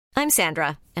I'm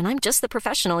Sandra, and I'm just the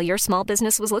professional your small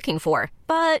business was looking for.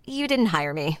 But you didn't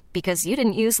hire me because you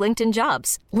didn't use LinkedIn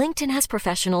Jobs. LinkedIn has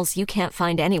professionals you can't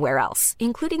find anywhere else,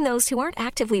 including those who aren't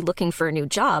actively looking for a new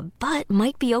job, but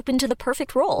might be open to the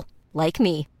perfect role, like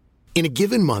me. In a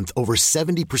given month, over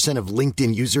 70% of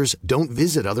LinkedIn users don't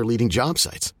visit other leading job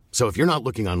sites. So if you're not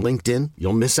looking on LinkedIn,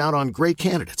 you'll miss out on great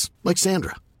candidates like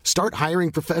Sandra. Start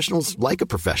hiring professionals like a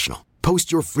professional.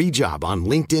 Post your free job on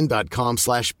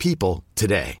linkedin.com/people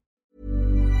today.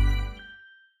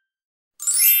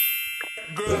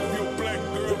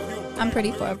 I'm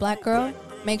Pretty for a Black Girl.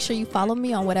 Make sure you follow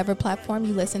me on whatever platform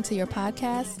you listen to your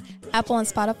podcast. Apple and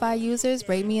Spotify users,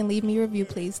 rate me and leave me a review,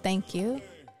 please. Thank you.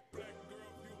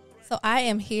 So I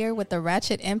am here with the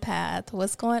Ratchet Empath.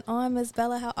 What's going on, Miss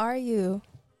Bella? How are you?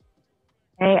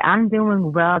 Hey, I'm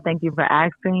doing well. Thank you for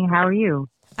asking. How are you?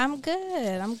 I'm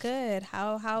good.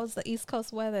 How's the East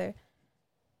Coast weather?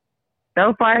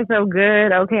 So far, so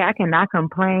good. Okay, I cannot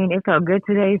complain. It felt good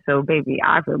today, so baby,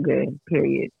 I feel good.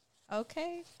 Period.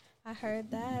 Okay, I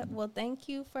heard that. Well, thank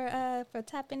you for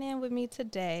tapping in with me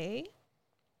today.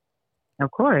 Of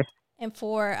course. And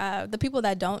for the people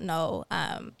that don't know,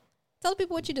 tell the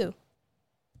people what you do.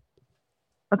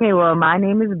 Okay, well, my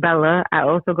name is Bella. I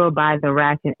also go by the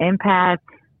Ratchet Empath.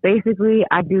 Basically,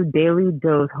 I do daily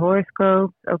dose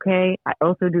horoscopes, okay? I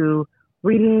also do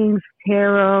readings,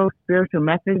 tarot, spiritual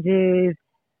messages.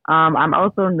 I'm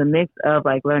also in the mix of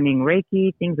like learning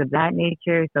Reiki, things of that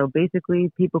nature. So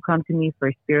basically, people come to me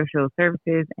for spiritual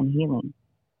services and healing.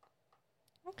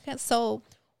 Okay, so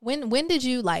when did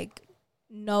you like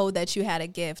know that you had a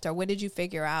gift, or when did you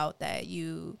figure out that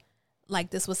you like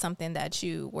this was something that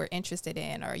you were interested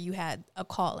in, or you had a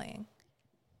calling?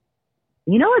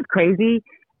 You know what's crazy?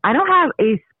 I don't have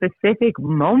a specific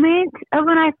moment of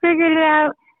when I figured it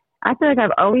out. I feel like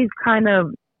I've always kind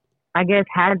of, I guess,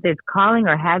 had this calling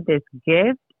or had this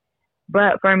gift.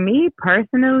 But for me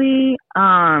personally,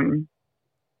 I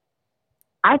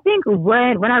think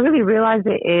when I really realized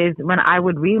it is when I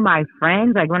would read my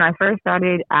friends, like when I first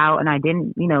started out and I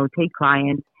didn't, take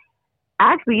clients.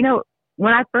 Actually,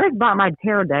 when I first bought my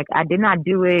tarot deck, I did not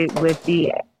do it with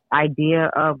the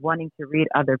idea of wanting to read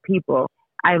other people.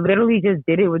 I literally just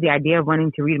did it with the idea of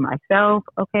wanting to read myself,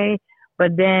 okay?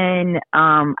 But then,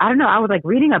 I don't know, I was like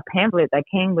reading a pamphlet that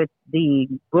came with the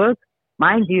book.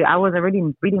 Mind you, I was already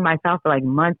reading myself for like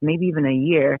months, maybe even a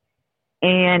year.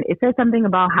 And it said something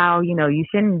about how, you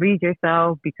shouldn't read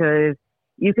yourself because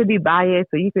you could be biased,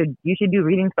 so you should do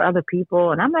readings for other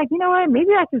people. And I'm like, you know what,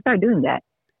 maybe I should start doing that.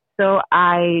 So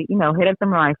I, hit up some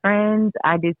of my friends.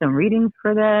 I did some readings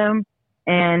for them.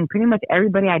 And pretty much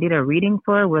everybody I did a reading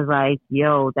for was like,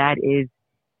 yo, that is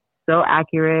so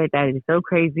accurate. That is so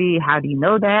crazy. How do you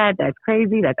know that? That's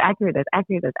crazy. That's accurate. That's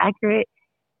accurate. That's accurate.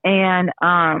 And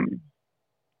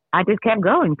I just kept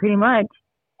going pretty much.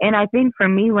 And I think for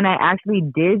me, when I actually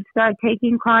did start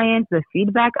taking clients, the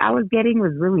feedback I was getting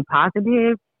was really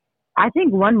positive. I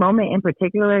think one moment in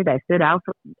particular that stood out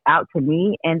to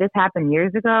me, and this happened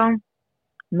years ago,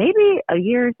 maybe a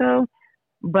year or so,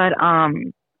 but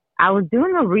I was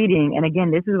doing a reading, and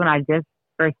again, this is when I just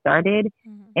first started,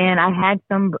 and I had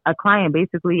a client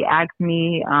basically ask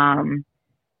me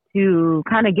to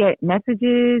kind of get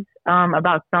messages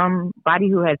about somebody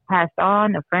who has passed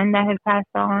on, a friend that has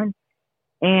passed on,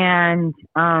 and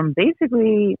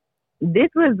basically, this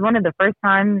was one of the first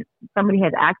times somebody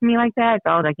had asked me like that,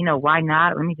 so I was like, why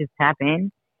not? Let me just tap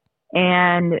in.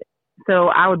 And so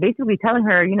I was basically telling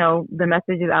her, the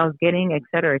messages I was getting, et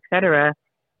cetera, et cetera.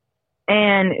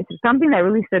 And something that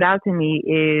really stood out to me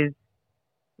is,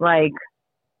 like,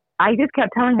 I just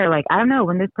kept telling her, like, I don't know,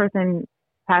 when this person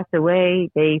passed away,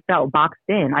 they felt boxed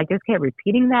in. I just kept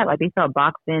repeating that, like, they felt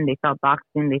boxed in, they felt boxed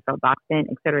in, they felt boxed in,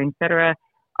 et cetera,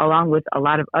 along with a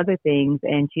lot of other things.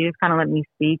 And she just kind of let me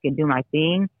speak and do my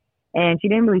thing. And she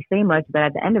didn't really say much, but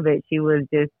at the end of it, she was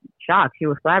just shocked. She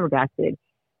was flabbergasted.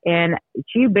 And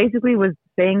she basically was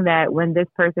saying that when this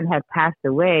person had passed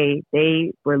away,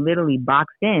 they were literally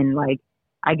boxed in. Like,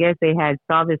 I guess they had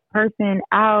saw this person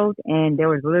out and there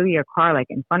was literally a car like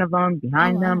in front of them,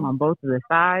 behind them, on both of the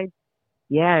sides.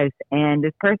 Yes. And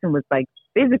this person was like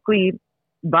physically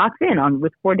boxed in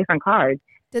with 4 different cars.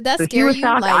 Did that so scare she was you?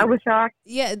 shocked, Like, I was shocked.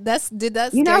 Yeah, did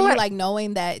that scare you, like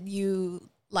knowing that you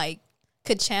like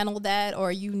could channel that,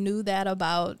 or you knew that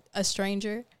about a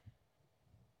stranger?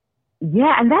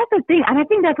 Yeah, and that's the thing. And I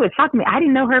think that's what shocked me. I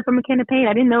didn't know her from a can of paint.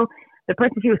 I didn't know the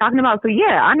person she was talking about. So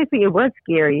yeah, honestly, it was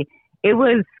scary. It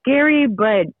was scary,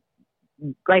 but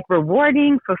like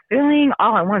rewarding, fulfilling,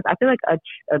 all at once. I feel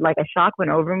like a shock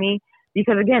went over me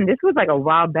because again, this was like a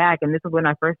while back, and this was when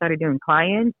I first started doing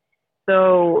clients.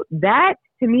 So that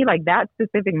to me, like that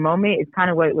specific moment is kind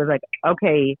of what it was like,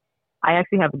 okay, I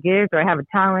actually have a gift or I have a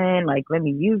talent. Like, let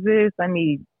me use this. Let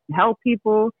me help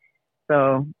people.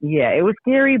 So yeah, it was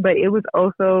scary, but it was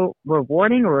also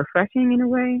rewarding or refreshing in a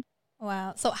way.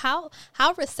 Wow. So how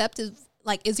receptive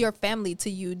like is your family to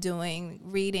you doing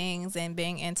readings and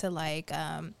being into like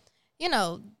you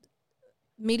know,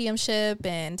 mediumship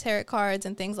and tarot cards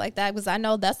and things like that? Because I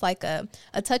know that's like a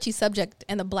touchy subject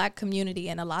in the Black community,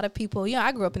 and a lot of people, you know,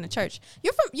 I grew up in the church.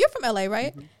 You're from LA,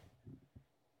 right? Mm-hmm.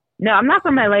 No, I'm not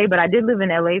from LA, but I did live in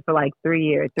LA for like 3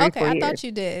 years. Okay, 4 I years. thought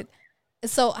you did.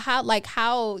 So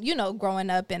how, you know, growing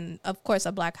up in, of course,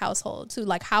 a Black household too,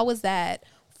 like how was that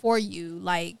for you?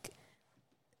 Like,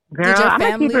 girl, did your I'm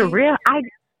gonna keep it real.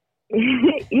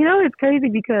 You know, it's crazy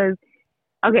because,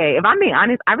 okay, if I'm being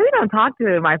honest, I really don't talk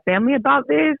to my family about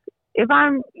this. If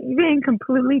I'm being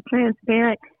completely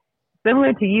transparent,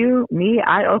 similar to you,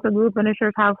 I also grew up in a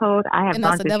church household. I have and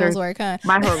gone that's to the devil's church work, huh?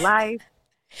 my whole life.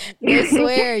 They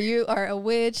swear you are a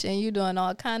witch and you doing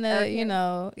all kind of, Okay. you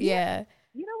know, yeah.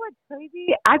 You know what's crazy?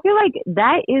 I feel like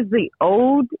that is the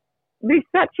old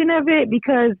reception of it,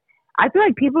 because I feel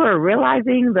like people are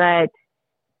realizing that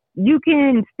you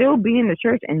can still be in the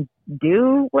church and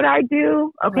do what I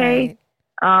do. Okay.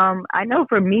 Right. I know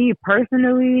for me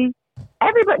personally,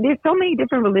 there's so many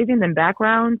different religions and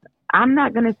backgrounds. I'm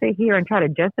not going to sit here and try to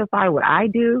justify what I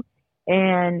do.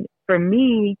 And for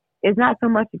me, it's not so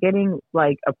much getting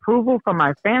like approval from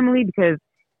my family, because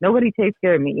nobody takes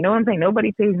care of me. You know what I'm saying?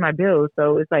 Nobody pays my bills.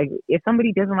 So it's like, if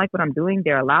somebody doesn't like what I'm doing,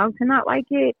 they're allowed to not like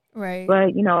it. Right.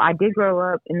 But, you know, I did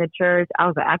grow up in the church. I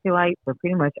was an acolyte for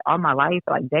pretty much all my life,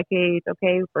 like decades.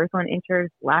 Okay. First one in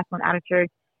church, last one out of church.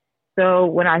 So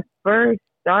when I first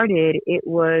started, it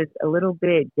was a little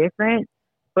bit different.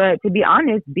 But to be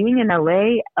honest, being in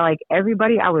LA, like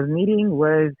everybody I was meeting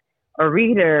was a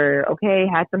reader, okay,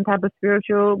 had some type of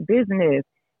spiritual business.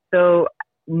 So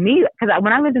me, because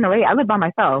when I lived in LA, I lived by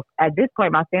myself. At this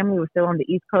point, my family was still on the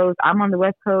East Coast. I'm on the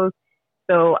West Coast.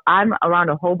 So I'm around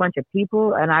a whole bunch of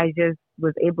people, and I just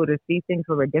was able to see things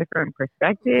from a different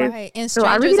perspective. Right. And So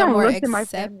I strangers really are don't more look to my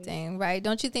accepting, family. right?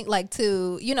 Don't you think, like,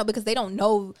 to, you know, because they don't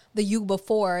know the you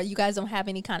before, you guys don't have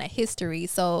any kind of history.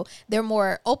 So they're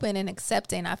more open and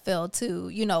accepting, I feel, to,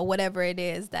 you know, whatever it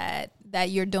is that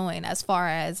you're doing, as far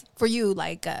as for you,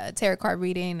 like tarot card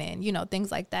reading and, you know,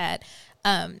 things like that.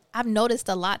 I've noticed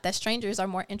a lot that strangers are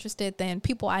more interested than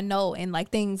people I know in like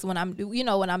things when I'm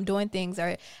doing things,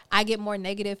 or I get more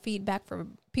negative feedback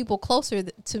from people closer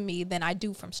to me than I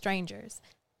do from strangers.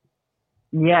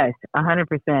 Yes, 100%,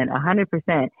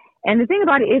 100%. And the thing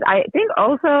about it is, I think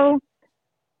also,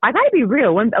 I gotta be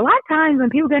real. When a lot of times when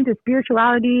people get into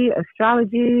spirituality,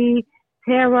 astrology,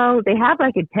 tarot, they have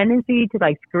like a tendency to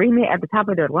like scream it at the top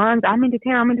of their lungs. I'm into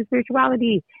tarot. I'm into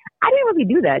spirituality. I didn't really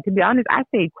do that. To be honest, I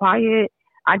stayed quiet.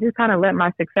 I just kind of let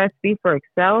my success speak for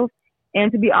itself.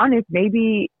 And to be honest,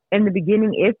 maybe in the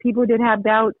beginning, if people did have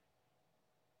doubts,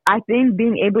 I think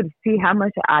being able to see how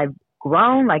much I've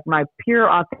grown, like my pure,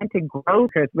 authentic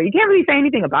growth, but you can't really say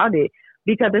anything about it,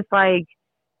 because it's like,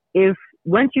 if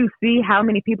once you see how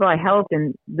many people I helped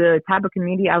and the type of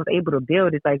community I was able to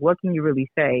build, it's like, what can you really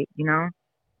say, you know?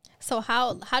 So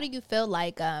how do you feel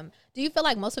like, do you feel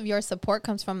like most of your support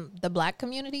comes from the Black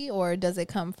community, or does it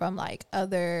come from like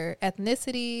other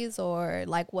ethnicities, or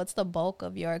like what's the bulk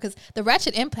of your, because the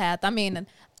Ratchet empath, I mean,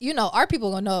 you know, our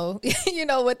people gonna know, you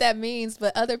know what that means,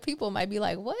 but other people might be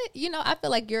like, what? You know, I feel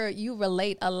like you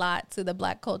relate a lot to the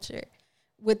Black culture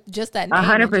with just that name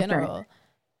 100%. in general.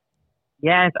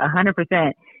 Yes,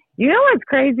 100%. You know what's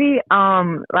crazy?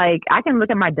 Like I can look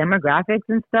at my demographics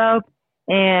and stuff,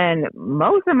 and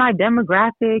most of my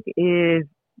demographic is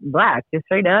Black, just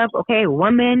straight up. Okay,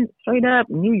 women, straight up,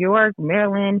 New York,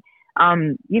 Maryland,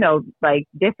 you know, like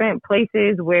different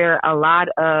places where a lot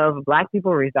of Black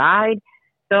people reside.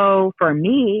 So for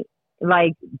me,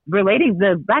 like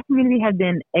the Black community has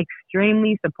been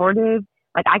extremely supportive.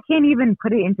 Like I can't even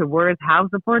put it into words how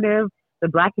supportive the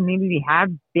Black community have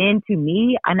been to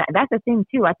me. And that's the thing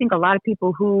too. I think a lot of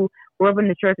people who grew up in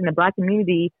the church in the Black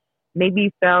community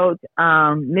maybe felt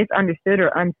misunderstood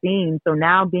or unseen. So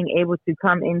now being able to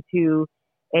come into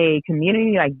a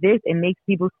community like this, it makes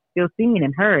people feel seen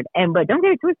and heard. But don't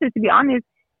get it twisted, to be honest,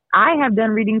 I have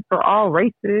done readings for all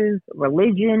races,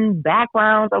 religion,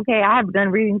 backgrounds. Okay, I have done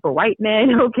readings for white men,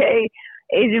 okay,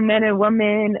 Asian men and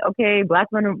women, okay, Black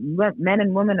men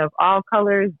and women of all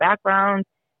colors, backgrounds.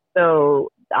 So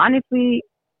honestly,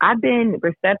 I've been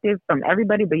receptive from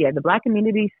everybody. But yeah, the Black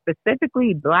community,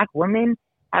 specifically Black women,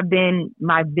 have been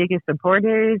my biggest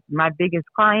supporters, my biggest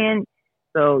clients.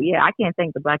 So yeah, I can't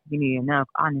thank the Black community enough,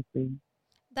 honestly.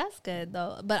 That's good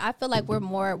though. But I feel like we're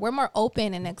more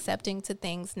open and accepting to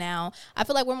things now. I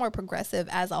feel like we're more progressive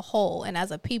as a whole and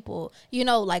as a people. You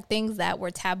know, like things that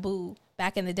were taboo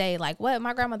back in the day, like what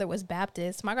my grandmother was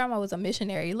Baptist, my grandma was a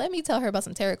missionary. Let me tell her about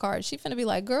some tarot cards. She finna be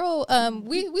like, girl,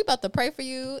 we about to pray for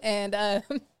you, and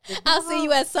I'll see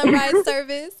you at sunrise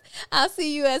service. I'll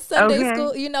see you at Sunday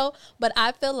school. You know, but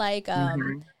I feel like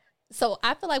so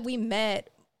I feel like we met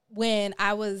when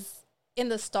I was in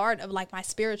the start of like my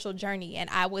spiritual journey, and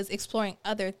I was exploring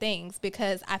other things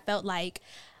because I felt like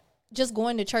just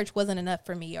going to church wasn't enough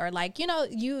for me, or like, you know,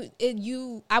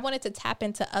 I wanted to tap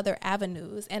into other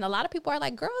avenues. And a lot of people are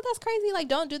like, girl, that's crazy. Like,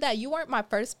 don't do that. You weren't my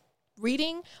first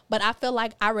reading, but I feel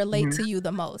like I relate to you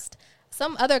the most.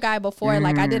 Some other guy before,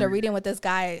 like I did a reading with this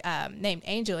guy named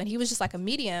Angel, and he was just like a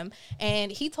medium,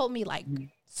 and he told me like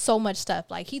so much stuff.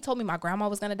 Like he told me my grandma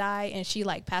was gonna die, and she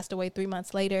like passed away 3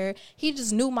 months later. He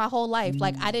just knew my whole life.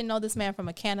 Like I didn't know this man from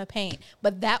a can of paint,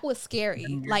 but that was scary.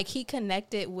 Like he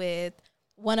connected with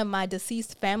one of my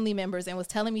deceased family members and was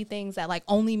telling me things that like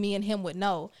only me and him would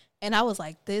know. And I was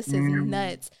like, this is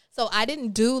nuts. So I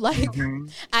didn't do like,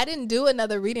 I didn't do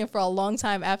another reading for a long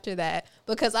time after that,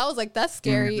 because I was like, that's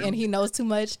scary. And he knows too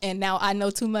much. And now I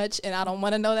know too much, and I don't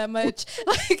want to know that much.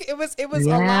 Like it was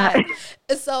a lot.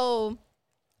 So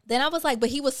then I was like, but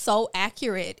he was so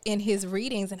accurate in his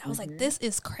readings. And I was like, this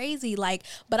is crazy. Like,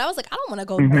 but I was like, I don't want to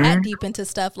go that deep into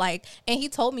stuff. Like, and he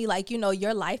told me like, you know,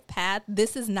 your life path,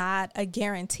 this is not a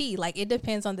guarantee. Like it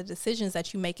depends on the decisions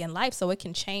that you make in life. So it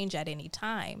can change at any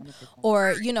time.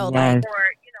 Or, you know, like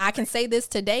I can say this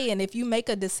today, and if you make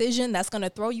a decision that's going to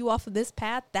throw you off of this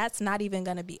path, that's not even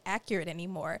going to be accurate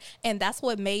anymore. And that's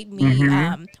what made me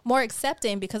more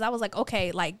accepting, because I was like,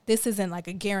 okay, like this isn't like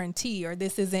a guarantee, or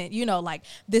this isn't, you know, like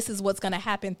this is what's going to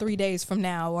happen 3 days from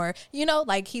now, or, you know,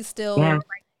 like he still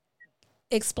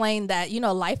explained that, you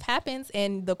know, life happens,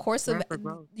 and the course of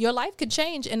your life could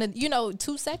change in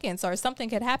 2 seconds, or something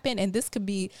could happen, and this could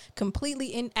be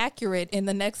completely inaccurate in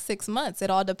the next 6 months. It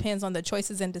all depends on the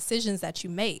choices and decisions that you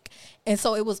make. And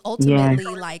so it was ultimately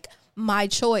like my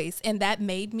choice, and that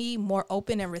made me more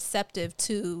open and receptive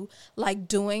to like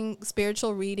doing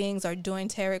spiritual readings or doing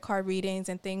tarot card readings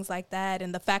and things like that.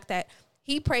 And the fact that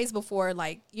he prays before,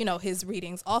 like, you know, his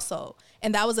readings also.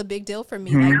 And that was a big deal for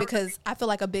me, like, because I feel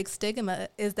like a big stigma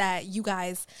is that you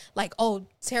guys like, oh,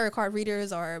 tarot card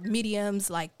readers or mediums,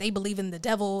 like they believe in the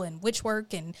devil and witch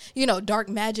work and, you know, dark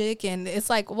magic. And it's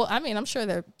like, well, I mean, I'm sure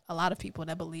there are a lot of people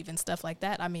that believe in stuff like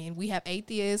that. I mean, we have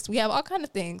atheists, we have all kinds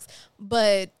of things,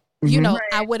 but, you know,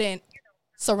 I wouldn't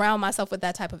surround myself with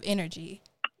that type of energy,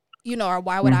 you know, or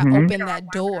why would I open that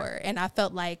door? And I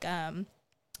felt like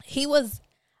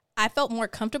I felt more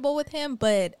comfortable with him,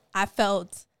 but I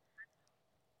felt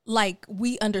like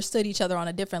we understood each other on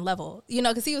a different level, you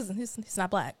know, because he's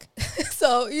not black.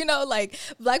 So, you know, like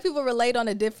black people relate on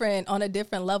a different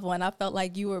level. And I felt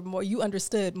like you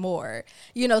understood more,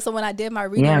 you know. So when I did my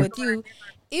reading with you,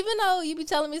 even though you be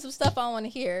telling me some stuff I don't want to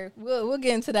hear, we'll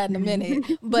get into that in a minute.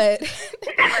 But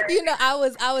you know, I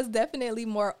was definitely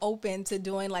more open to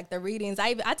doing like the readings.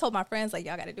 I told my friends like,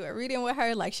 y'all got to do a reading with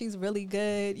her. Like she's really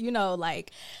good, you know.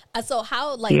 Like so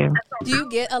how like do you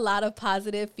get a lot of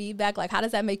positive feedback? Like how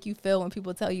does that make you feel when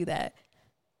people tell you that?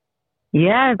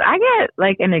 Yes, I get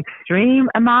like an extreme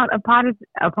amount of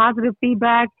positive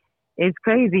feedback. It's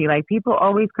crazy. Like people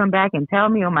always come back and tell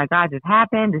me, "Oh my God, this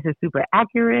happened. This is super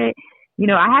accurate." You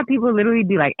know, I have people literally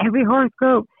be like, every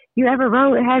horoscope you ever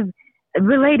wrote has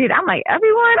related. I'm like,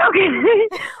 everyone?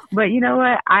 Okay. But you know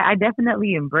what? I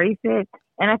definitely embrace it.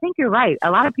 And I think you're right. A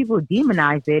lot of people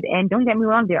demonize it. And don't get me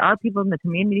wrong, there are people in the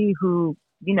community who,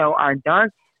 you know, are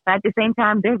dark. But at the same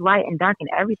time, there's light and dark in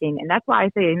everything. And that's why I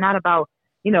say it's not about,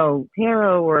 you know,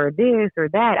 tarot or this or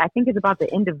that. I think it's about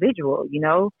the individual, you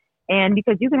know. And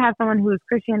because you could have someone who is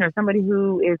Christian or somebody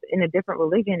who is in a different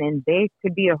religion, and they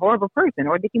could be a horrible person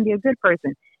or they can be a good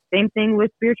person. Same thing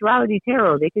with spirituality,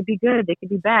 tarot. They could be good, they could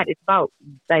be bad. It's about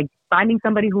like finding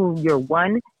somebody who you're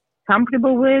one,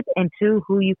 comfortable with, and two,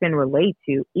 who you can relate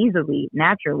to easily,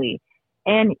 naturally.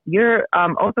 And you're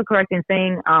also correct in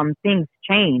saying things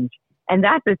change. And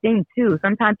that's the thing too.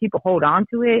 Sometimes people hold on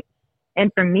to it.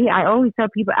 And for me, I always tell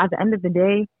people at the end of the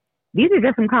day, these are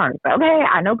just some cards. Okay,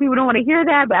 I know people don't want to hear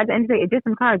that, but at the end of the day, it's just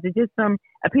some cards. It's just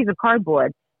a piece of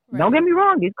cardboard. Right. Don't get me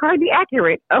wrong; these cards be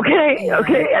accurate. Okay,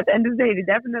 okay. At the end of the day, they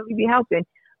definitely be helping.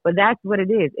 But that's what it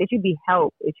is. It should be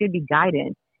help. It should be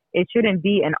guidance. It shouldn't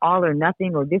be an all or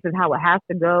nothing, or this is how it has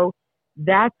to go.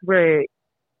 That's where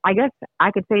I guess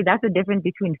I could say that's the difference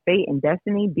between fate and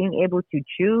destiny. Being able to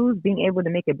choose, being able to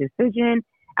make a decision.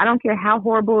 I don't care how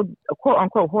horrible, quote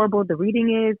unquote, horrible the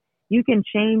reading is. You can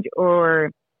change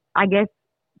or I guess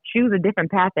choose a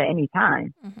different path at any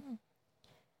time. Mm-hmm.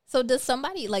 So does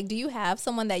somebody, like, do you have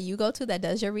someone that you go to that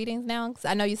does your readings now? Because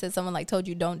I know you said someone like told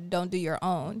you don't do your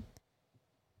own.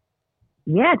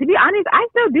 Yeah, to be honest, I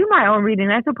still do my own reading.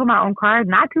 I still put my own cards.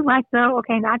 Not too much though.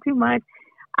 Okay, not too much.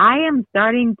 I am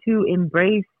starting to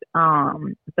embrace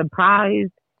surprise,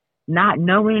 not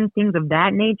knowing, things of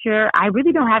that nature. I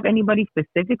really don't have anybody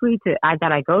specifically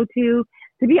that I go to.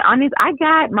 To be honest, I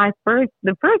got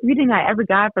the first reading I ever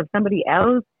got from somebody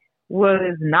else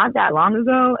was not that long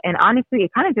ago. And honestly,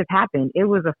 it kind of just happened. It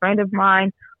was a friend of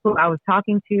mine who I was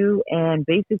talking to and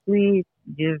basically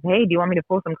just, hey, do you want me to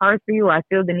pull some cards for you? I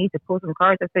feel the need to pull some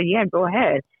cards. I said, yeah, go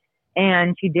ahead.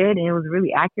 And she did, and it was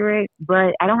really accurate.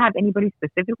 But I don't have anybody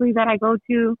specifically that I go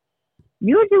to.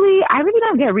 Usually, I really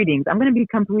don't get readings. I'm going to be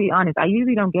completely honest. I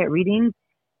usually don't get readings.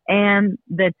 And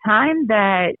the time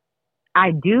that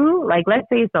I do, like, let's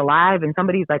say it's alive and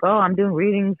somebody's like, oh, I'm doing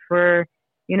readings for,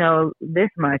 this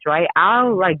much, right?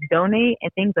 I'll, like, donate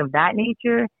and things of that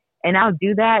nature. And I'll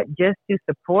do that just to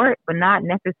support, but not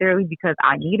necessarily because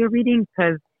I need a reading,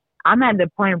 because I'm at the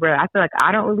point where I feel like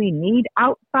I don't really need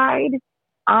outside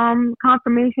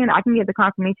confirmation. I can get the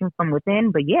confirmation from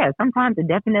within. But yeah, sometimes it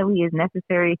definitely is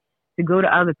necessary to go to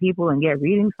other people and get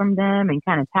readings from them and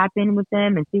kind of tap in with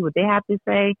them and see what they have to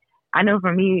say. I know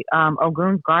for me,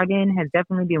 Ogun's Garden has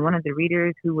definitely been one of the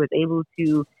readers who was able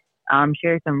to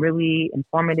share some really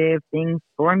informative things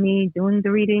for me doing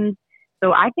the readings.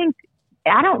 So I think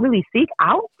I don't really seek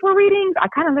out for readings. I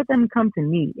kind of let them come to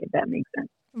me, if that makes sense.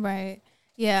 Right.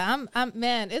 Yeah. I'm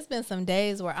man, it's been some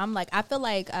days where I'm like, I feel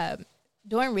like,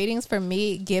 doing readings for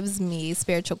me gives me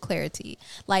spiritual clarity,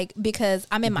 like, because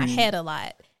I'm in my head a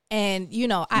lot. And,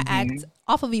 I act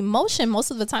off of emotion most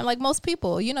of the time, like most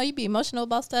people. You be emotional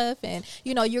about stuff and,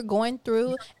 you're going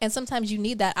through. And sometimes you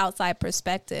need that outside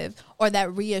perspective or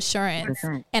that reassurance.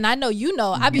 And I know,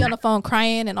 I be on the phone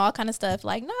crying and all kind of stuff.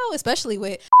 Like, no, especially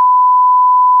with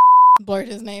blurt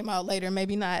his name out later,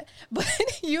 maybe not, but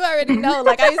you already know.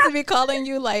 Like, I used to be calling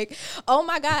you like, oh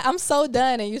my God, I'm so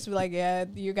done. And you used to be like, yeah,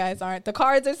 you guys aren't. The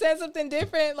cards are saying something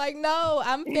different. Like, no,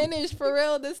 I'm finished for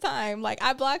real this time. Like,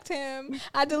 I blocked him.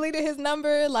 I deleted his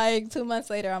number. Like 2 months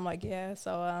later, I'm like, yeah,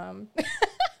 so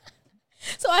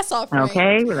so I saw Frank.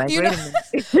 Okay, we're like, wait a minute.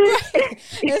 Right.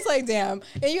 It's like, damn.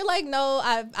 And you're like, no,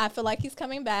 I feel like he's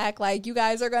coming back. Like, you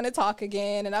guys are going to talk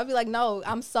again. And I'll be like, no,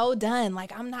 I'm so done.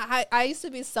 Like, I'm not. I used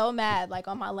to be so mad, like,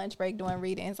 on my lunch break doing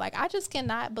readings. Like, I just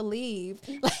cannot believe.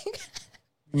 Like,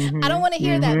 I don't want to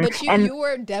hear that. But you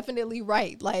were definitely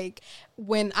right. Like,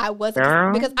 when I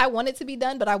wasn't, because I wanted to be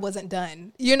done, but I wasn't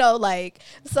done. Like,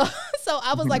 so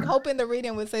I was like hoping the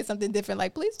reading would say something different.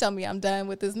 Like, please tell me I'm done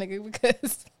with this nigga,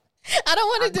 because I don't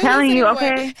want to do this anymore. You,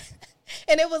 okay.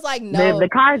 And it was like, no. The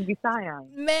cards be cyan.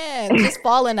 Man, just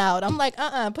falling out. I'm like,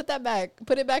 put that back.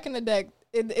 Put it back in the deck.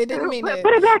 It didn't mean it.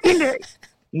 Put it back in there.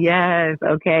 Yes,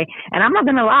 okay. And I'm not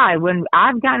going to lie. When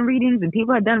I've gotten readings and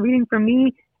people have done readings for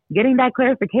me, getting that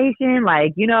clarification,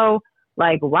 like,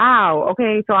 like, wow,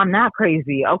 okay, so I'm not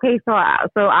crazy. Okay, so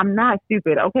I'm not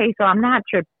stupid. Okay, so I'm not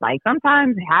tripped. Like,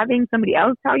 sometimes having somebody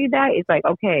else tell you that, it's like,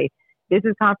 okay, this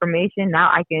is confirmation. Now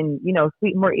I can,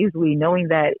 sleep more easily knowing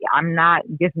that I'm not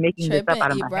just making this up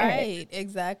out of my head. Right,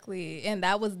 exactly. And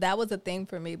that was a thing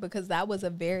for me, because that was a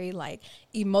very, like,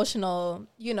 emotional,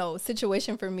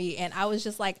 situation for me. And I was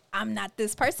just like, I'm not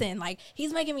this person. Like,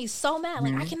 he's making me so mad.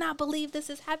 Like, I cannot believe this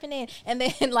is happening. And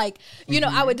then, like,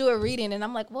 I would do a reading and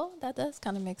I'm like, well, that does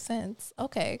kind of make sense.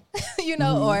 Okay.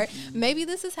 Or maybe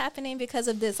this is happening because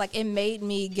of this. Like, it made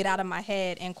me get out of my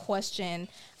head and question,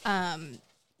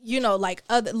 like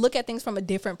look at things from a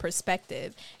different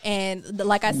perspective. And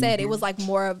like I said, it was like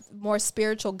more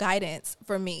spiritual guidance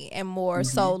for me, and more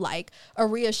so like a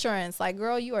reassurance, like,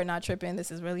 girl, you are not tripping.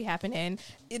 This is really happening.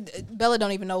 Bella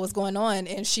don't even know what's going on,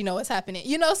 and she know what's happening,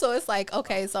 so it's like,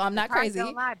 okay, so I'm not crazy.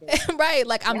 Right.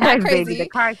 Like, I'm not crazy. Baby, the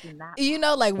cards do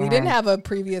not like, we didn't have a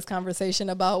previous conversation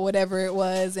about whatever it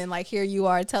was. And like, here you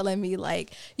are telling me,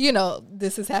 like,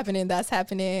 this is happening, that's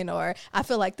happening, or I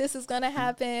feel like this is going to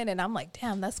happen. And I'm like,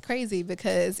 damn, that's crazy,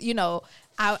 because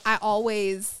I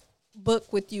always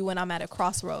book with you when I'm at a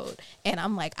crossroad, and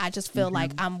I'm like, I just feel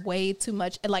like I'm way too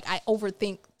much, like, I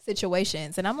overthink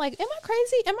situations, and I'm like, am I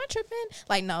crazy? Am I tripping?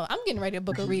 Like, no, I'm getting ready to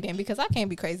book a reading, because I can't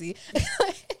be crazy.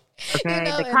 Okay,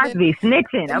 the cards be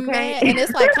snitching, okay? Man, and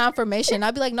it's like confirmation.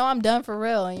 I'd be like, no, I'm done for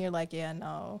real. And you're like, yeah,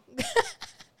 no.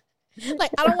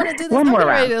 Like, I don't want to do this. I'm getting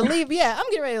ready to leave. Yeah, I'm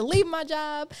getting ready to leave my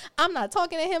job. I'm not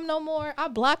talking to him no more. I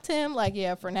blocked him, like,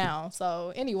 yeah, for now.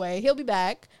 So anyway, he'll be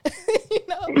back.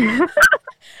 And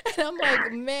I'm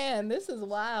like, man, this is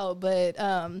wild. But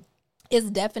it's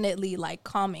definitely like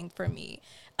calming for me.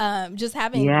 Just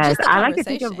having just the conversation. I like to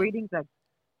think of readings as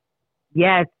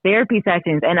Yes, therapy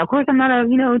sessions. And of course, I'm not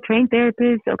a, trained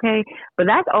therapist, okay? But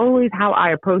that's always how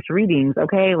I approach readings,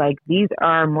 okay? Like these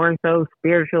are more so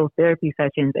spiritual therapy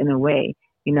sessions in a way,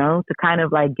 to kind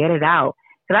of like get it out.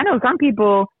 Because I know some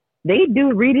people, they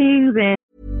do readings and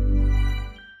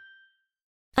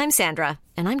I'm Sandra,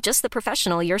 and I'm just the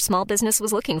professional your small business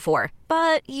was looking for.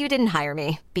 But you didn't hire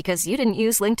me because you didn't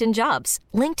use LinkedIn Jobs.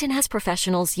 LinkedIn has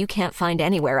professionals you can't find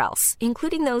anywhere else,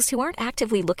 including those who aren't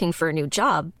actively looking for a new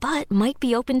job, but might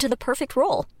be open to the perfect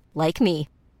role, like me.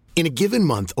 In a given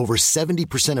month, over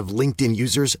 70% of LinkedIn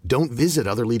users don't visit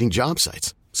other leading job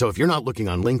sites. So if you're not looking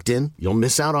on LinkedIn, you'll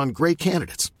miss out on great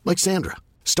candidates like Sandra.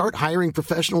 Start hiring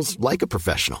professionals like a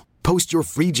professional. Post your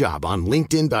free job on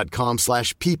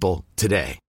linkedin.com/people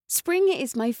today. Spring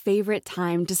is my favorite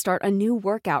time to start a new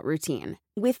workout routine.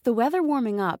 With the weather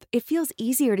warming up, it feels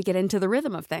easier to get into the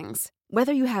rhythm of things.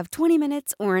 Whether you have 20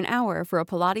 minutes or an hour for a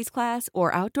Pilates class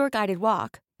or outdoor guided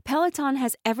walk, Peloton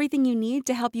has everything you need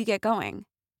to help you get going.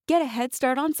 Get a head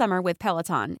start on summer with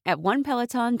Peloton at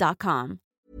onepeloton.com.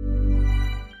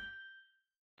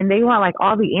 and they want like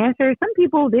all the answers. Some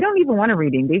people, they don't even want a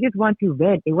reading. They just want to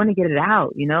vent. They want to get it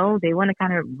out, They want to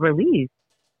kind of release.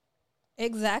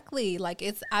 Exactly. Like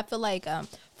I feel like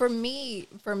for me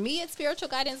it's spiritual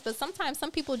guidance, but sometimes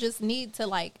some people just need to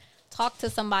like talk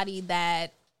to somebody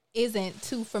that isn't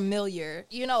too familiar,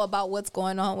 about what's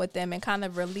going on with them and kind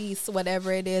of release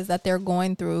whatever it is that they're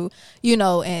going through,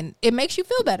 and it makes you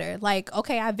feel better. Like,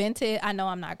 okay, I vented. I know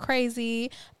I'm not crazy.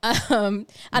 I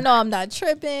know I'm not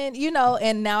tripping,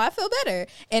 and now I feel better.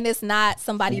 And it's not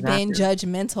somebody being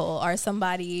judgmental or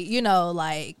somebody,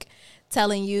 like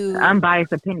telling you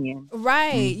unbiased opinion,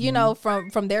 right?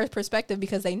 From their perspective,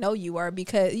 because they know you, or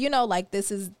because like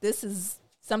this is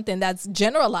something that's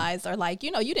generalized, or like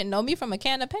you didn't know me from a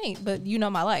can of paint, but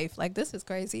my life. Like, this is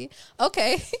crazy.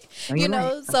 Okay.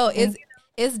 So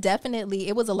it's definitely,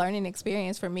 it was a learning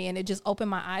experience for me, and it just opened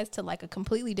my eyes to like a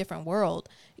completely different world,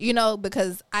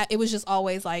 because it was just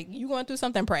always like, you going through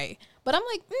something, pray. But I'm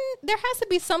like, there has to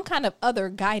be some kind of other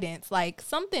guidance, like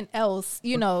something else,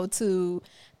 to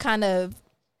kind of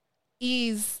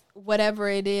ease whatever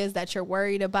it is that you're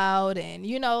worried about, and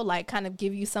like kind of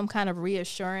give you some kind of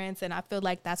reassurance. And I feel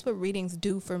like that's what readings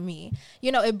do for me.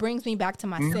 It brings me back to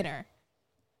my center.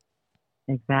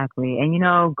 Exactly.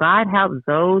 And God helps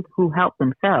those who help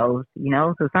themselves,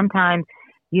 so sometimes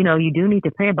you do need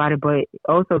to pray about it, but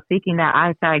also seeking that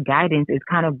outside guidance is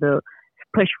kind of the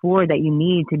push forward that you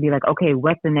need to be like, okay,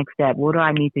 what's the next step? What do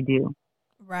I need to do?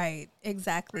 Right,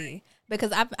 exactly.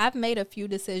 Because I've made a few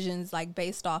decisions like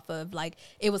based off of like,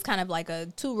 it was kind of like a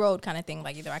two-road kind of thing.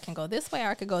 Like either I can go this way or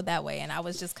I could go that way. And I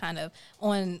was just kind of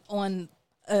on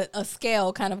a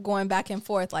scale, kind of going back and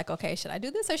forth. Like, okay, should I do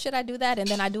this or should I do that? And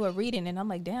then I do a reading and I'm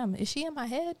like, damn, is she in my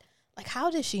head? Like, how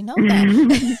does she know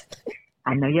that?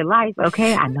 I know your life.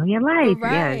 Okay, I know your life.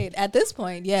 Right. Yes. At this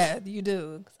point, yeah, you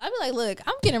do. I'd be like, look,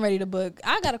 I'm getting ready to book.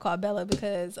 I got to call Bella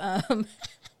because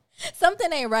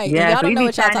something ain't right. Yeah, y'all don't know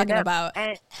what y'all talking about.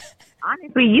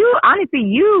 Honestly,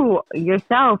 you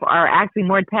yourself are actually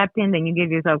more tapped in than you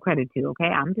give yourself credit to. Okay,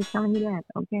 I'm just telling you that.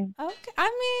 Okay. Okay. I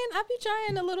mean, I be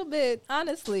trying a little bit,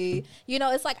 honestly.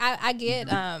 It's like I get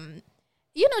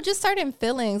just certain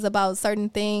feelings about certain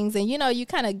things, and you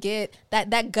kind of get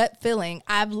that gut feeling.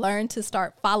 I've learned to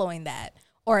start following that.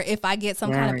 Or if I get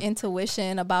some kind of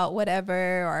intuition about whatever,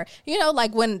 or,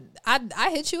 like when I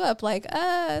hit you up, like,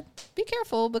 be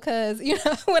careful because,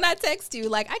 when I text you,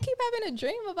 like, I keep having a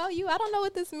dream about you. I don't know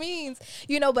what this means,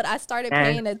 but I started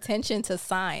paying attention to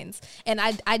signs, and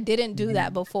I didn't do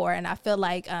that before. And I feel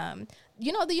like, the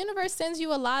universe sends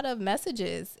you a lot of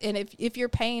messages. And if you're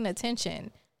paying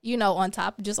attention, on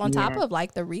top of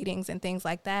like the readings and things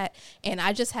like that. And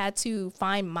I just had to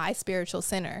find my spiritual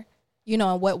center.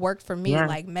 And what worked for me,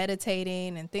 like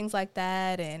meditating and things like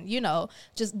that. And,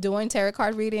 just doing tarot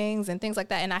card readings and things like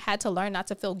that. And I had to learn not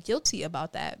to feel guilty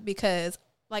about that because,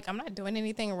 like, I'm not doing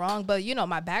anything wrong. But,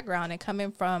 my background and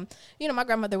coming from, my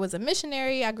grandmother was a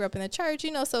missionary. I grew up in the church,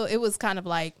 so it was kind of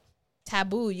like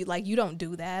taboo. You don't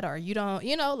do that, or you don't,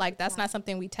 like that's not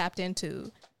something we tapped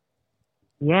into.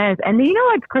 Yes. And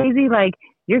what's crazy? Like,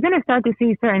 you're going to start to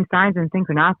see certain signs and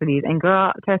synchronicities. And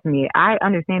girl, trust me, I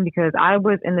understand because I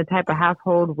was in the type of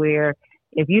household where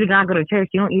if you do not go to church,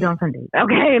 you don't eat on Sundays.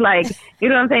 Okay. Like, you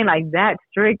know what I'm saying? Like that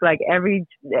strict, like every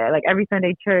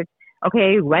Sunday church.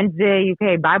 Okay. Wednesday,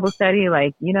 okay. Bible study,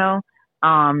 like,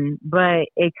 but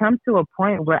it comes to a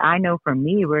point where I know for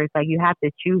me, where it's like, you have to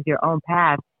choose your own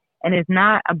path. And it's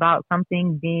not about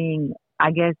something being,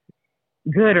 I guess,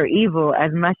 good or evil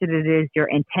as much as it is your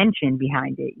intention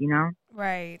behind it,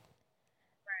 Right.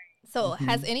 So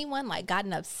has anyone like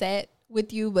gotten upset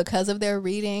with you because of their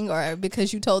reading or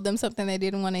because you told them something they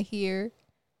didn't want to hear?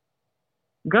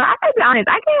 Girl, I gotta be honest.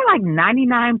 I get like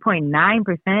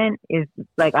 99.9% is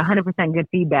like 100% good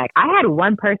feedback. I had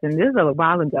one person, this is a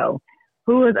while ago,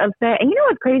 who was upset. And you know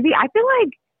what's crazy? I feel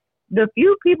like the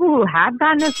few people who have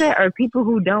gotten upset are people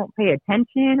who don't pay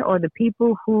attention or the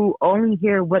people who only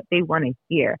hear what they want to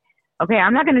hear. Okay,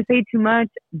 I'm not going to say too much,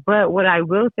 but what I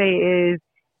will say is,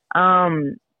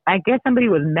 I guess somebody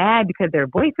was mad because their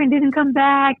boyfriend didn't come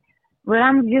back. But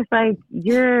I'm just like,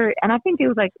 and I think it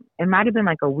was like, it might have been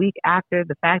like a week after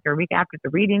the fact or a week after the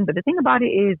reading. But the thing about it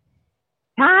is,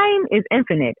 time is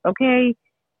infinite, okay?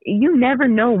 You never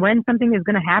know when something is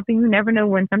going to happen. You never know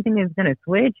when something is going to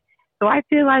switch. So I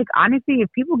feel like, honestly,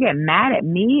 if people get mad at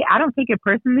me, I don't take it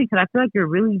personally because I feel like you're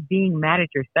really being mad at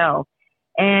yourself.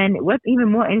 And what's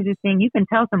even more interesting, you can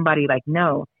tell somebody like,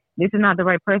 no, this is not the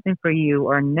right person for you,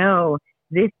 or no,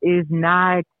 this is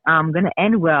not going to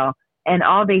end well. And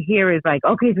all they hear is like,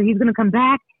 okay, so he's going to come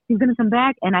back. He's going to come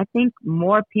back. And I think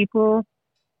more people,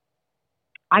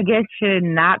 I guess, should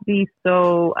not be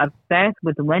so obsessed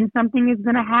with when something is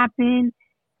going to happen.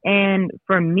 And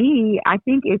for me, I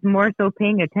think it's more so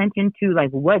paying attention to like,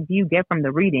 what do you get from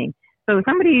the reading? So if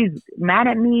somebody's mad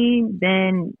at me,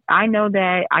 then I know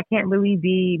that I can't really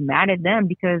be mad at them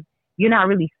because you're not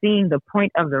really seeing the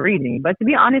point of the reading. But to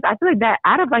be honest, I feel like that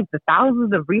out of like the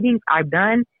thousands of readings I've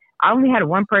done, I only had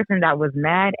one person that was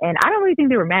mad, and I don't really think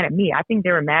they were mad at me. I think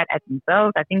they were mad at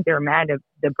themselves. I think they were mad at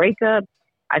the breakup.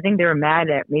 I think they were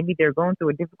mad at maybe they're going through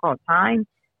a difficult time.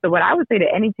 So what I would say to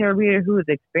any tarot reader who is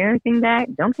experiencing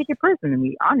that, don't take it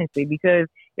personally, honestly, because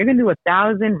you're going to do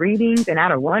 1,000 readings, and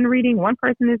out of one reading, one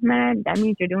person is mad. That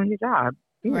means you're doing your job.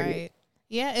 Period. Right.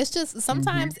 Yeah, it's just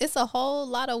sometimes it's a whole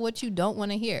lot of what you don't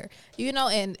want to hear,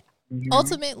 and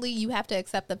ultimately you have to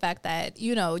accept the fact that,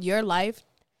 your life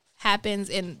happens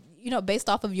in, based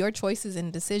off of your choices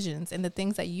and decisions and the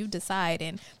things that you decide.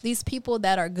 And these people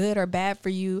that are good or bad for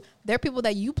you, they're people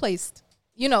that you placed,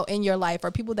 in your life, or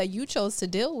people that you chose to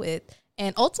deal with.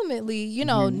 And ultimately,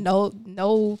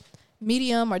 no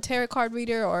medium or tarot card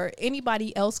reader or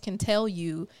anybody else can tell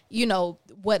you,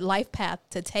 what life path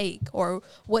to take or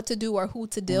what to do or who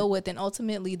to deal with. And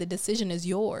ultimately the decision is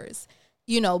yours,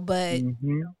 but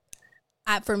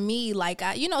for me, like,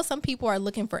 some people are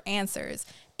looking for answers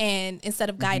and instead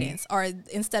of guidance or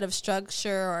instead of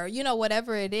structure or,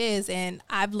 whatever it is. And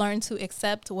I've learned to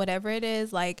accept whatever it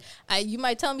is. Like, you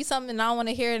might tell me something and I don't want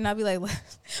to hear it. And I'll be like,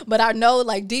 but I know,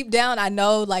 like, deep down, I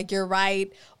know, like, you're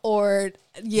right. Or,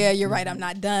 yeah, you're right, I'm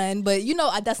not done. But,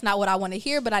 that's not what I want to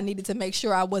hear. But I needed to make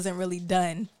sure I wasn't really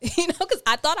done, because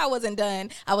I thought I wasn't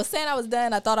done. I was saying I was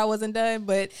done. I thought I wasn't done.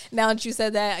 But now that you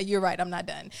said that, you're right, I'm not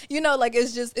done. Like,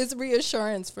 it's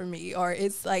reassurance for me. Or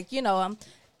it's like,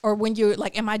 or when you're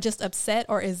like, am I just upset,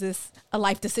 or is this a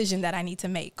life decision that I need to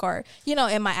make? Or,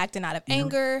 am I acting out of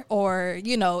anger, or,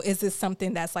 is this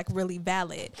something that's like really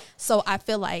valid? So I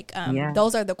feel like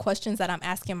those are the questions that I'm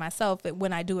asking myself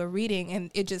when I do a reading, and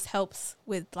it just helps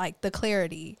with like the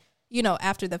clarity,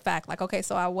 after the fact. Like, okay,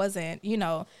 so I wasn't,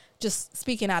 just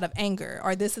speaking out of anger,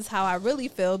 or this is how I really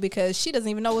feel because she doesn't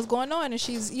even know what's going on, and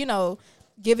she's,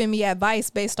 giving me advice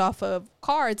based off of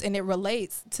cards, and it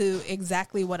relates to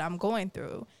exactly what I'm going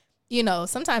through.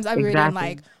 Sometimes I'm reading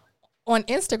like on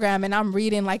Instagram, and I'm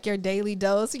reading like your daily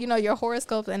dose, your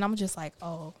horoscope, and I'm just like,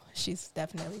 oh, she's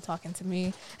definitely talking to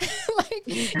me. Like,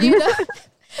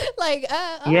 like,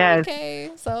 yes.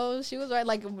 Okay, so she was right.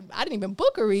 Like, I didn't even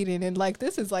book a reading, and like,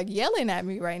 this is like yelling at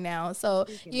me right now. So,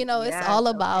 it's all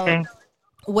about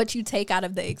what you take out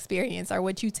of the experience, or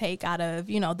what you take out of,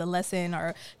 the lesson,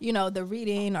 or, the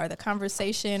reading, or the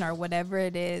conversation, or whatever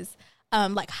it is.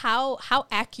 Like, how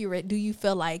accurate do you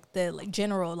feel like the like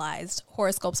generalized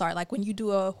horoscopes are? Like, when you do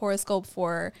a horoscope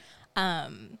for a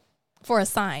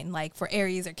sign, like for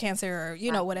Aries or Cancer,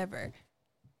 or, whatever.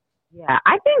 Yeah,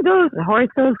 I think those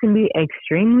horoscopes can be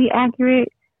extremely accurate.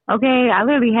 Okay, I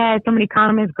literally had so many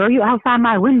comments, girl, you outside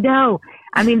my window.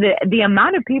 I mean, the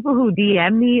amount of people who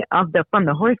DM me from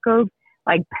the horoscopes,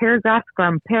 like paragraph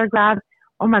from paragraph,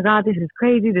 oh my God, this is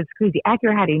crazy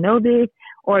accurate, how do you know this?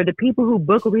 Or the people who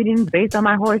book readings based on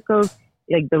my horoscopes,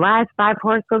 like the last 5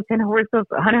 horoscopes, 10 horoscopes,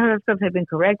 100 horoscopes have been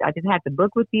correct. I just had to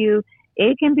book with you.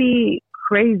 It can be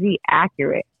crazy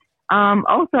accurate.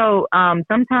 Also,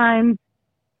 sometimes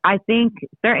I think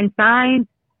certain signs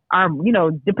are,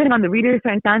 depending on the reader,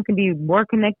 certain signs can be more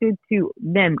connected to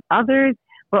than others.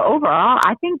 But overall,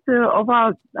 I think the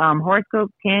overall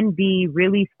horoscope can be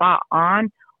really spot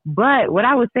on. But what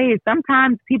I would say is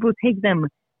sometimes people take them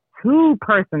too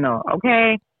personal,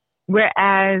 okay?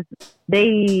 Whereas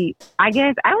I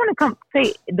guess, I don't want to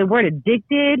say the word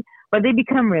addicted, but they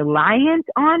become reliant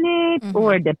on it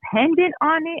or dependent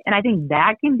on it. And I think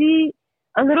that can be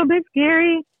a little bit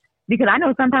scary because I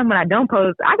know sometimes when I don't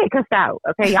post, I get cussed out.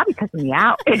 Okay. Y'all be cussing me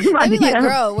out. They be like,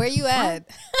 girl, where you at?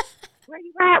 Where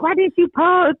you at? Why didn't you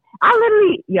post?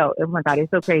 Oh my God,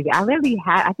 it's so crazy. I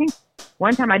think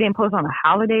one time I didn't post on a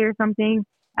holiday or something.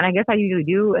 And I guess I usually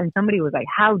do. And somebody was like,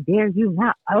 how dare you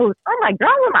not post? I'm like, girl,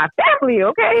 I'm with my family,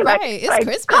 okay? Right, it's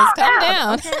Christmas. Calm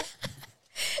down. Okay?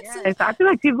 Yeah, so I feel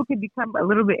like people can become a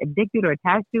little bit addicted or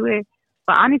attached to it.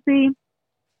 But honestly,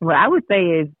 what I would say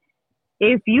is,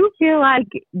 if you feel like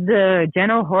the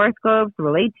general horoscopes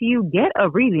relate to you, get a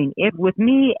reading. If with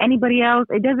me, anybody else,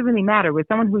 it doesn't really matter. With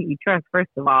someone who you trust, first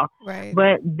of all. Right.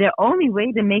 But the only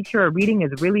way to make sure a reading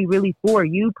is really, really for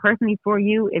you, personally for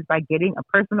you, is by getting a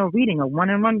personal reading, a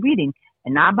one-on-one reading,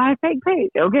 and not by a fake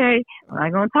page, okay? I'm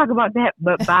not going to talk about that,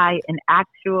 but by an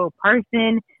actual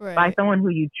person, by someone who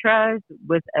you trust,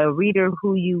 with a reader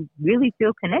who you really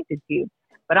feel connected to.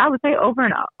 But I would say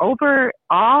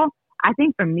overall, I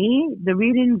think for me, the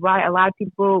reason why a lot of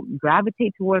people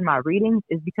gravitate toward my readings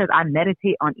is because I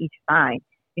meditate on each sign.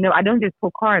 You know, I don't just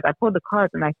pull cards. I pull the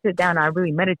cards and I sit down and I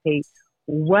really meditate.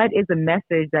 What is the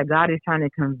message that God is trying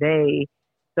to convey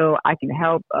so I can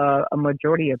help a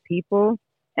majority of people?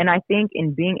 And I think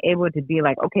in being able to be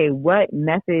like, okay, what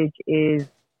message is,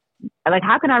 like,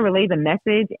 how can I relay the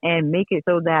message and make it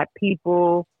so that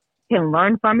people can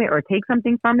learn from it or take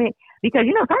something from it? Because,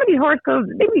 you know, some of these horoscopes,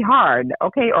 they be hard,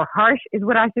 okay, or harsh is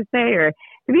what I should say. Or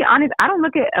to be honest, I don't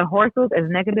look at a horoscope as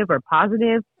negative or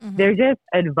positive. They're just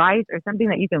advice or something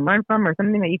that you can learn from or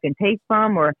something that you can take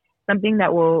from or something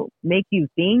that will make you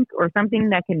think or something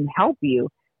that can help you.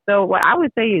 So what I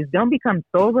would say is don't become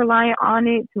so reliant on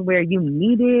it to where you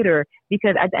need it, or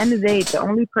because at the end of the day, the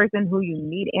only person who you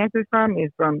need answers from is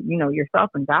from, you know,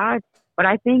 yourself and God. But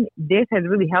I think this has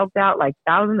really helped out like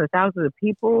thousands of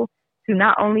people to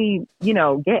not only, you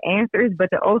know, get answers, but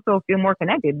to also feel more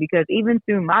connected. Because even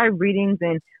through my readings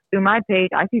and through my page,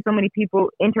 I see so many people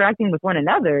interacting with one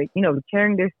another, you know,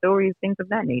 sharing their stories, things of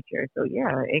that nature. So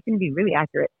yeah, it can be really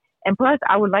accurate. And plus,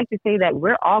 I would like to say that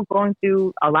we're all going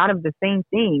through a lot of the same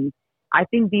things. I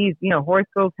think these, you know,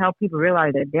 horoscopes help people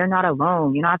realize that they're not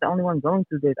alone. You're not the only one going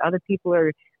through this. Other people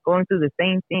are going through the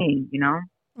same thing, you know?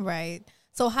 Right.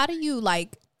 So how do you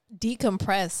like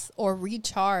decompress or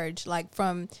recharge like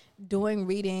from doing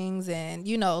readings and,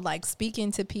 you know, like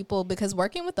speaking to people? Because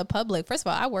working with the public, first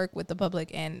of all, I work with the public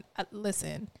and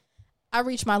listen, I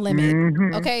reached my limit.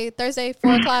 Okay. Thursday,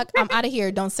 4:00, I'm out of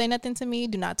here. Don't say nothing to me.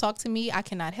 Do not talk to me. I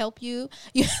cannot help you.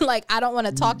 Like, I don't want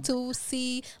to talk to,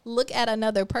 look at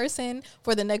another person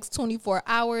for the next 24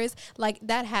 hours. Like,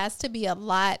 that has to be a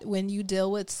lot when you deal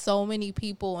with so many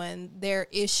people and their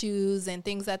issues and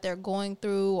things that they're going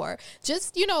through, or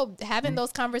just, you know, having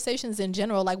those conversations in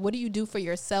general. Like, what do you do for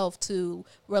yourself to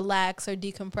relax or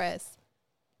decompress?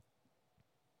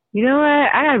 You know what?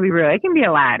 I gotta be real. It can be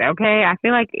a lot, okay? I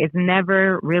feel like it's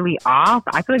never really off.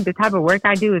 I feel like the type of work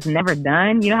I do is never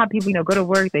done. You know how people, you know, go to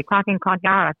work, they clock in, clock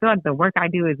out. I feel like the work I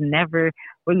do is never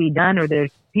really done, or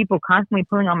there's people constantly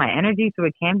pulling on my energy, so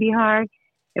it can be hard.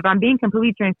 If I'm being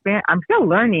completely transparent, I'm still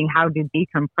learning how to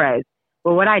decompress.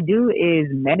 But what I do is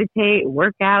meditate,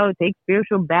 work out, take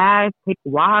spiritual baths, take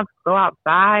walks, go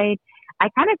outside. I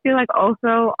kind of feel like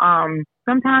also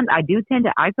sometimes I do tend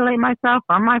to isolate myself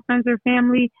from my friends or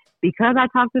family because I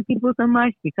talk to people so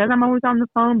much, because I'm always on the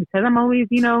phone, because I'm always,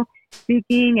 you know,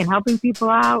 speaking and helping people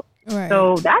out. Right.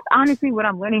 So that's honestly what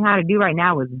I'm learning how to do right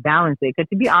now, is balance it. Because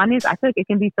to be honest, I feel like it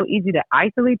can be so easy to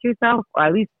isolate yourself, or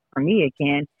at least for me it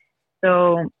can.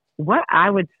 So what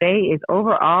I would say is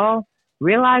overall,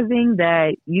 realizing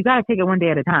that you got to take it one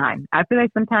day at a time. I feel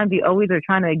like sometimes we always are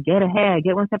trying to get ahead,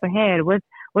 get one step ahead. What's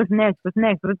next? What's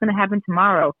next? What's going to happen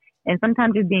tomorrow? And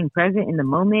sometimes just being present in the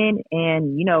moment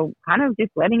and, you know, kind of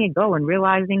just letting it go and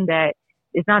realizing that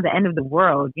it's not the end of the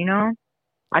world, you know?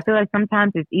 I feel like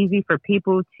sometimes it's easy for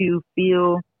people to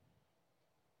feel,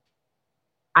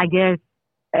 I guess,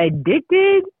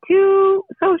 addicted to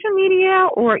social media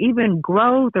or even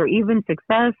growth or even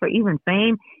success or even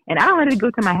fame. And I don't let it go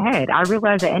to my head. I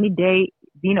realize that any day,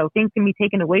 you know, things can be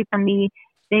taken away from me.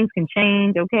 Things can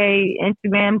change. Okay.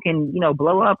 Instagram can, you know,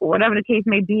 blow up or whatever the case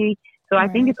may be. So I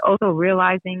think it's also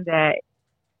realizing that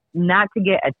not to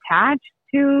get attached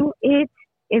to it,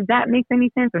 if that makes any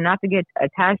sense, or not to get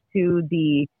attached to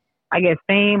the, I guess,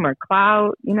 fame or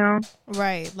clout, you know?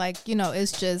 Right. Like, you know,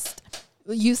 it's just,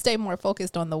 you stay more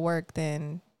focused on the work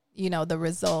than, you know, the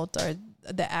result or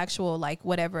the actual, like,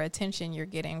 whatever attention you're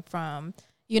getting from,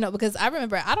 You know, because I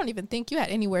remember, I don't even think you had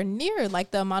anywhere near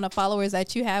like the amount of followers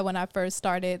that you had when I first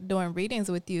started doing readings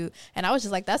with you. And I was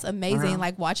just like, that's amazing.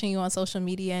 Like watching you on social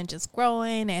media and just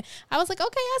growing. And I was like,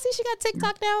 okay, I see she got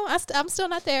TikTok now. I'm still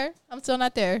not there. I'm still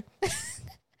not there.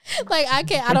 Like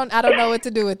I don't know what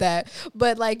to do with that.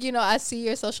 But like, you know, I see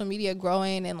your social media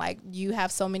growing and like you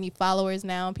have so many followers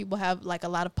now and people have like a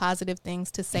lot of positive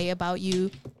things to say about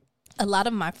you. A lot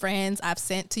of my friends I've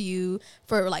sent to you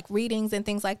for like readings and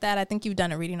things like that. I think you've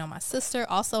done a reading on my sister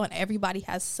also, and everybody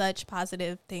has such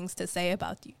positive things to say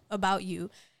about you.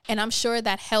 And I'm sure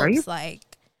that helps like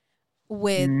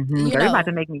with, you know. You're about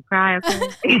to make me cry.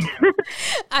 Okay?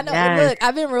 I know. Yes. Look,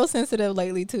 I've been real sensitive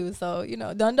lately too. So, you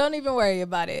know, don't even worry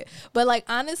about it. But like,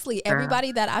 honestly,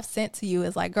 everybody that I've sent to you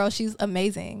is like, girl, she's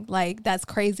amazing. Like, that's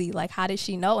crazy. Like, how did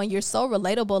she know? And you're so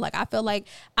relatable. Like, I feel like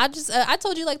I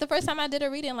told you like the first time I did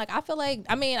a reading, like, I feel like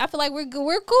we're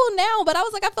cool now, but I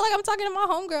was like, I feel like I'm talking to my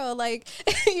homegirl. Like,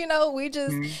 you know,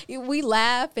 we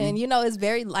laugh and, you know, it's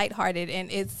very lighthearted and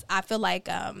I feel like,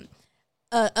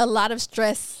 a lot of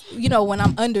stress, you know, when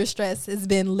I'm under stress has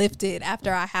been lifted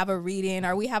after I have a reading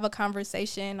or we have a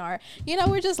conversation or, you know,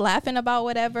 we're just laughing about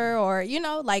whatever or, you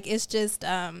know, like it's just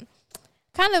kind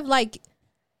of like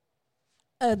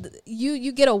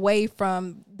you get away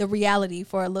from the reality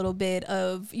for a little bit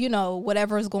of, you know,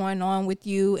 whatever's going on with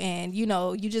you and, you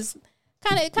know, you just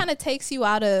it kind of takes you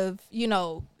out of, you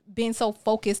know, being so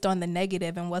focused on the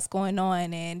negative and what's going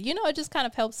on. And, you know, it just kind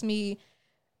of helps me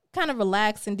kind of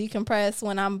relax and decompress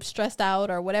when I'm stressed out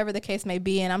or whatever the case may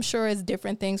be. And I'm sure it's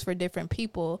different things for different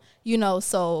people, you know,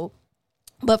 so,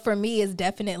 but for me, it's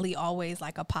definitely always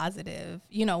like a positive,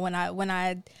 you know, when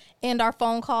I end our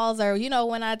phone calls or, you know,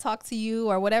 when I talk to you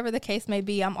or whatever the case may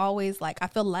be, I'm always like, I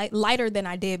feel lighter than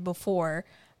I did before,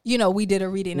 you know, we did a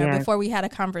reading or before we had a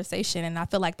conversation. And I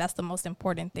feel like that's the most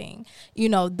important thing, you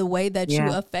know, the way that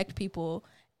you affect people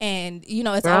and, you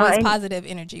know, it's always positive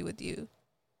energy with you.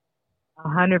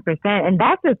 100%. And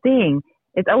that's the thing.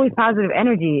 It's always positive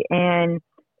energy. And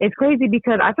it's crazy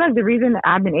because I feel like the reason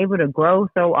I've been able to grow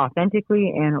so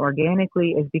authentically and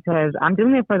organically is because I'm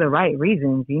doing it for the right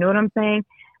reasons. You know what I'm saying?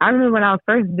 I remember when I was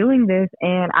first doing this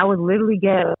and I would literally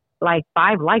get like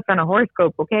 5 likes on a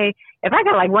horoscope. Okay. If I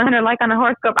got like 100 likes on a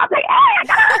horoscope, I'm like, hey, I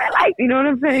got 100 likes. You know what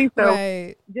I'm saying?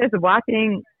 So just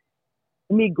watching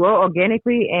me grow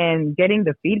organically and getting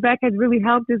the feedback has really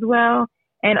helped as well.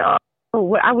 And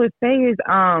what I would say is,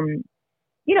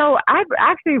 you know, I've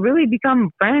actually really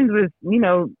become friends with, you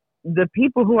know, the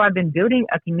people who I've been building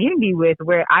a community with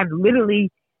where I've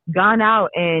literally gone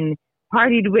out and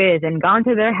partied with and gone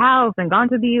to their house and gone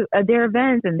to their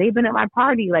events and they've been at my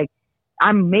party. Like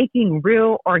I'm making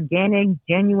real, organic,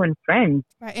 genuine friends.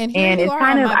 Right. And here you are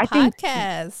on my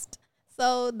podcast.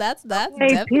 So that's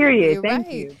definitely period. Right.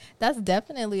 Thank you. That's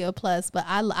definitely a plus. But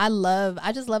I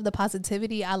just love the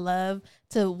positivity. I love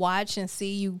to watch and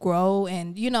see you grow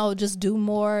and, you know, just do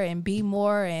more and be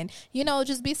more and, you know,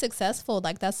 just be successful.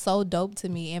 Like that's so dope to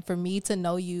me. And for me to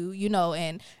know you, you know,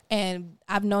 and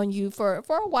I've known you for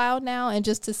a while now and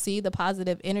just to see the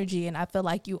positive energy. And I feel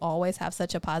like you always have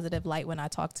such a positive light when I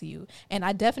talk to you. And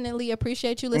I definitely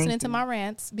appreciate you listening to my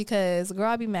rants because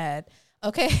girl, I'll be mad.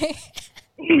 Okay.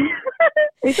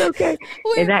 It's okay.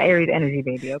 It's that Aries energy,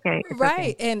 baby. Okay. It's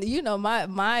right. Okay. And you know,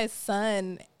 my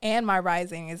sun and my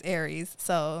rising is Aries.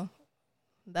 So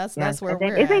that's where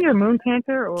we're isn't at. your moon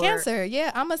Cancer or Cancer?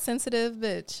 Yeah, I'm a sensitive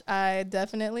bitch. I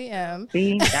definitely am.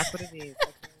 See, that's what it is.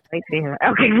 Right there.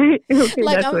 Okay.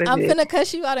 Like I'm finna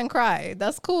cuss you out and cry.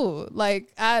 That's cool.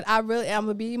 Like I'm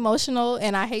gonna be emotional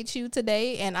and I hate you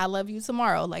today and I love you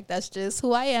tomorrow. Like that's just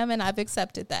who I am and I've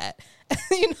accepted that.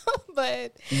 You know,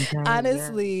 but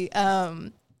honestly,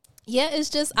 it's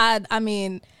just I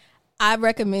mean, I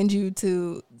recommend you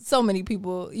to so many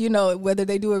people, you know, whether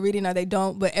they do a reading or they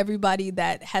don't, but everybody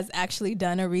that has actually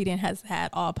done a reading has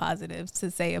had all positives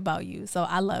to say about you. So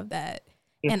I love that.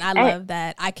 And I love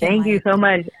that I can thank you so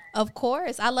much. Of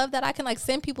course. I love that I can like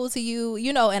send people to you,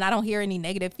 you know, and I don't hear any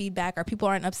negative feedback or people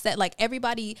aren't upset. Like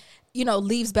everybody, you know,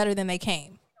 leaves better than they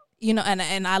came, you know,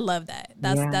 and I love that.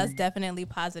 That's definitely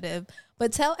positive.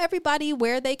 But tell everybody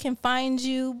where they can find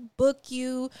you, book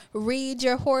you, read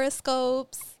your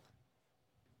horoscopes.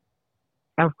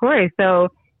 Of course. So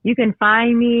you can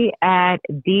find me at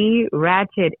The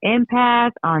Ratchet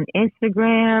Empath on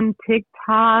Instagram,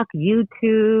 TikTok,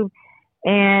 YouTube.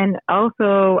 And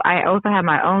also, I also have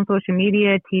my own social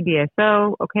media,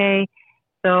 TBSO, okay?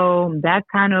 So that's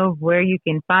kind of where you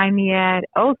can find me at.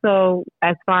 Also,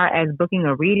 as far as booking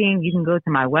a reading, you can go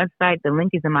to my website. The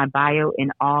link is in my bio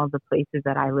in all the places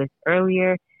that I list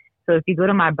earlier. So if you go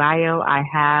to my bio, I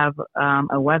have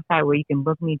a website where you can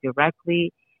book me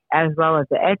directly. as well as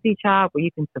the Etsy shop where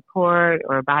you can support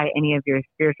or buy any of your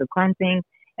spiritual cleansing.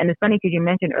 And it's funny because you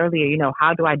mentioned earlier,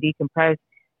 how do I decompress?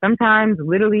 Sometimes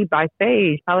literally by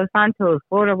sage, Palo Santo,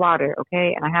 Florida water,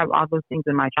 okay? And I have all those things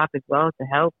in my shop as well to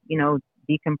help,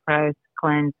 decompress,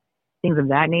 cleanse, things of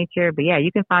that nature. But yeah,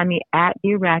 you can find me at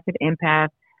the Ratchet Empath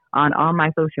on all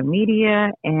my social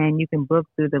media, and you can book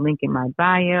through the link in my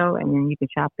bio, and then you can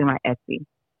shop through my Etsy.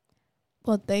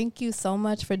 Well, thank you so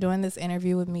much for doing this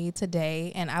interview with me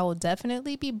today. And I will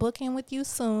definitely be booking with you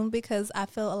soon because I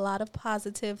feel a lot of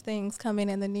positive things coming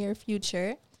in the near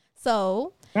future.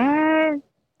 So Yes.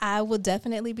 I will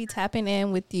definitely be tapping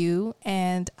in with you.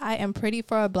 And I am Pretty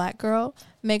for a Black Girl.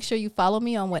 Make sure you follow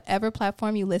me on whatever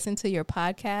platform you listen to your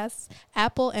podcasts.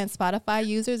 Apple and Spotify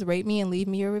users, rate me and leave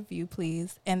me a review,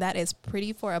 please. And that is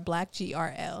Pretty for a Black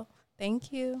GRL.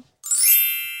 Thank you.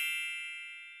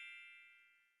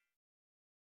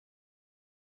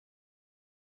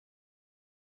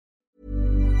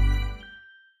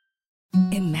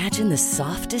 Imagine the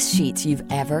softest sheets you've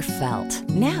ever felt.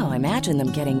 Now imagine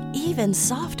them getting even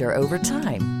softer over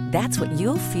time. That's what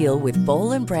you'll feel with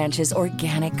Boll & Branch's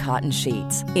organic cotton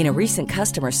sheets. In a recent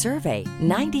customer survey,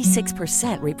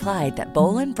 96% replied that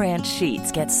Boll & Branch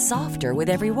sheets get softer with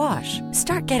every wash.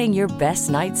 Start getting your best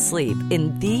night's sleep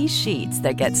in these sheets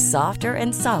that get softer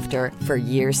and softer for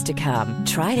years to come.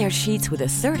 Try their sheets with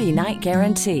a 30-night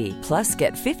guarantee. Plus,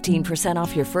 get 15%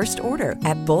 off your first order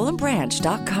at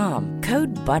bollandbranch.com.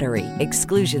 Code BUTTERY.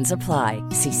 Exclusions apply.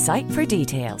 See site for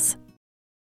details.